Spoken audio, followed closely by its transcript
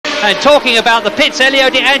And talking about the pits, Elio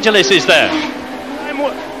de Angelis is there.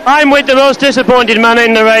 I'm with the most disappointed man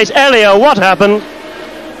in the race. Elio, what happened?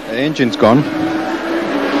 The engine's gone.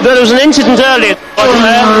 There was an incident earlier, wasn't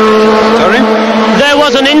there? Sorry? There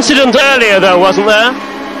was an incident earlier, though, wasn't there?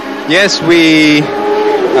 Yes,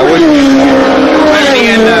 I was me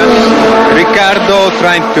and Riccardo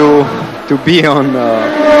trying to be on.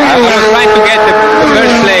 I was trying to get the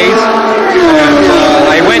first place, and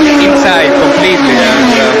I went inside completely.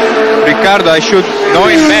 And Riccardo, I should know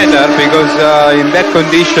him better because in that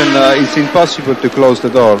condition it's impossible to close the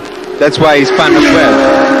door. That's why he spun as well.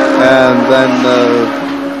 And then,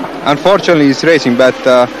 unfortunately, he's racing, but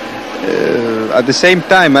at the same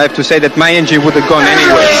time, I have to say that my engine would have gone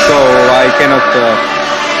anyway, so I cannot.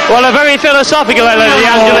 Well, a very philosophical Elio de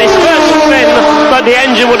Angelis. First spin, but the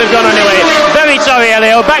engine would have gone anyway. Very sorry,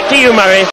 Elio. Back to you, Murray.